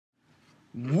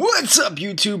What's up,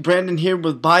 YouTube? Brandon here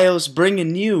with BIOS,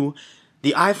 bringing you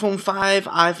the iPhone 5,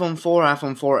 iPhone 4,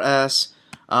 iPhone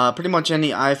 4S, pretty much any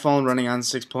iPhone running on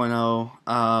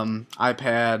 6.0,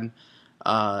 iPad,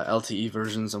 LTE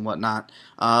versions and whatnot.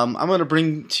 I'm going to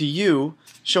bring to you,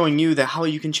 showing you how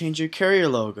you can change your carrier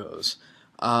logos.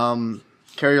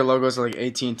 Carrier logos like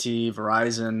AT&T,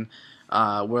 Verizon,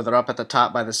 where they're up at the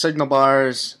top by the signal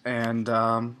bars and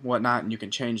whatnot, and you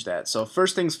can change that. So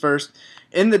first things first,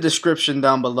 in the description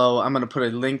down below, I'm going to put a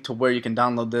link to where you can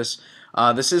download this.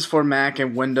 This is for Mac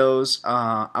and Windows.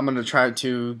 I'm going to try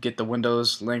to get the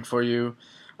Windows link for you.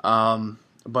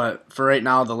 But for right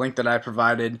now, the link that I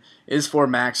provided is for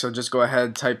Mac, so just go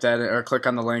ahead, type that, or click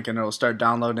on the link, and it'll start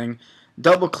downloading.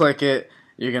 Double click it.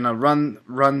 You're gonna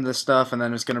run this stuff, and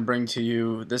then it's gonna bring to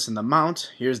you this in the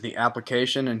mount. Here's the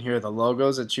application, and here are the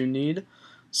logos that you need.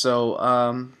 So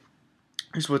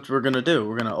here's what we're gonna do.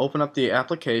 We're gonna open up the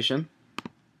application.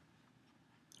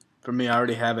 For me, I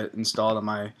already have it installed on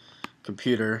my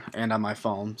computer and on my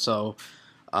phone. So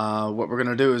what we're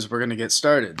gonna do is we're gonna get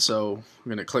started. So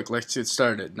we're gonna click Let's Get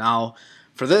Started. Now,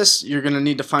 for this, you're gonna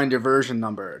need to find your version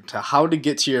number. How to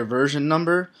get to your version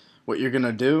number, what you're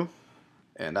gonna do,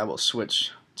 and I will switch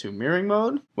to mirroring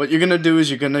mode. What you're going to do is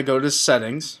you're going to go to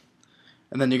settings,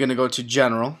 and then you're going to go to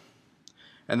general,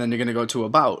 and then you're going to go to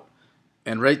about.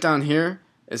 And right down here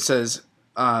it says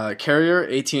carrier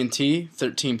AT&T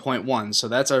 13.1. So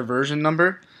that's our version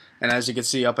number. And as you can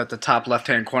see up at the top left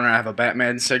hand corner, I have a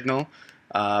Batman signal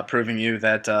proving you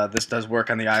that this does work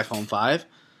on the iPhone 5.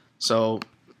 So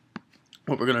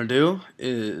what we're going to do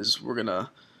is we're going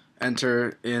to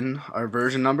enter in our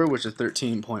version number, which is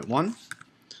 13.1.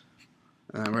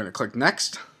 And we're going to click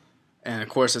next, and of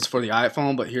course it's for the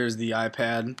iPhone, but here's the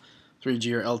iPad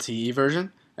 3G or LTE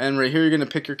version. And right here you're going to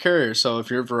pick your carrier. So if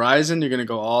you're Verizon, you're going to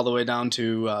go all the way down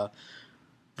to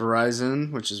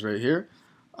Verizon, which is right here.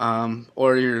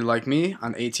 Or you're like me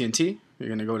on AT&T, you're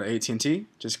going to go to AT&T,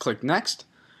 just click next.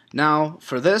 Now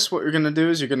for this, what you're going to do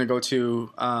is you're going to go to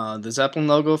the Zeppelin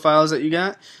logo files that you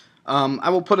got. I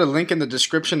will put a link in the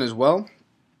description as well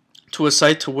to a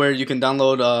site to where you can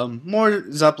download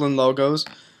more Zeppelin logos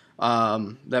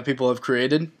that people have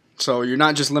created. So you're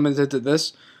not just limited to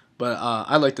this, but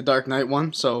I like the Dark Knight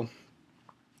one, so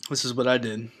this is what I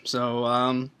did. So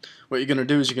what you're going to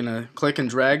do is you're going to click and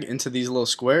drag into these little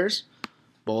squares,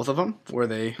 both of them, where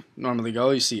they normally go.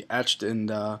 You see etched in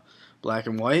black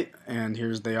and white, and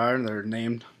here's they are, and they're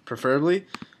named preferably.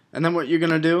 And then what you're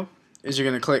going to do is you're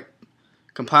going to click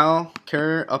Compile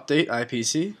Carrier Update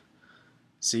IPC.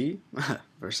 See,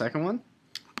 for a second one.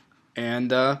 And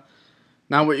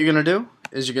now what you're going to do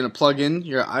is you're going to plug in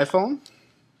your iPhone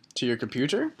to your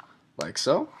computer, like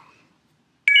so,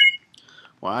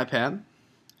 or iPad.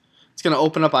 It's going to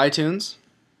open up iTunes.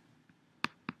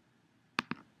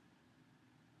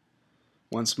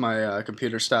 Once my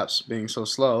computer stops being so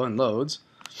slow and loads.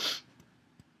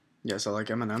 Yes, I like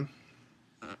Eminem.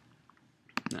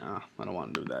 No, I don't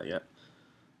want to do that yet.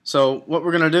 So what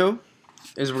we're going to do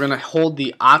is we're going to hold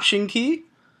the Option key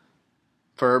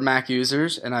for Mac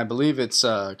users, and I believe it's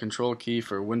Control key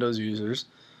for Windows users.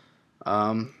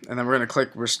 And then we're going to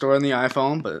click Restore on the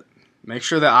iPhone, but make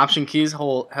sure the Option key is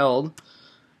held.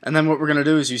 And then what we're going to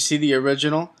do is you see the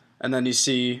original, and then you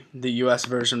see the US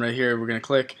version right here. We're going to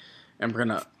click, and we're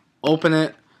going to open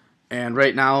it. And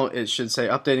right now it should say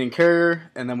Updating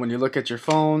Carrier, and then when you look at your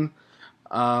phone,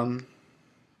 there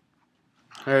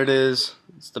it is.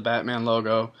 It's the Batman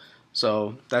logo.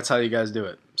 So that's how you guys do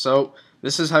it. So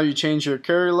this is how you change your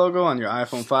carrier logo on your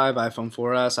iPhone 5, iPhone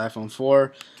 4S, iPhone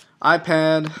 4,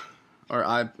 iPad, or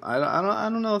I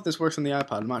don't know if this works on the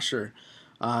iPod. I'm not sure.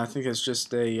 I think it's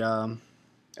just a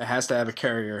it has to have a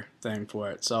carrier thing for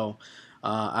it. So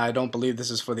I don't believe this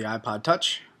is for the iPod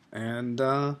Touch. And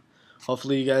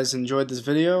hopefully you guys enjoyed this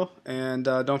video. And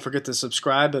don't forget to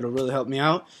subscribe. It'll really help me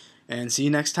out. And see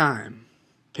you next time.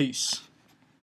 Peace.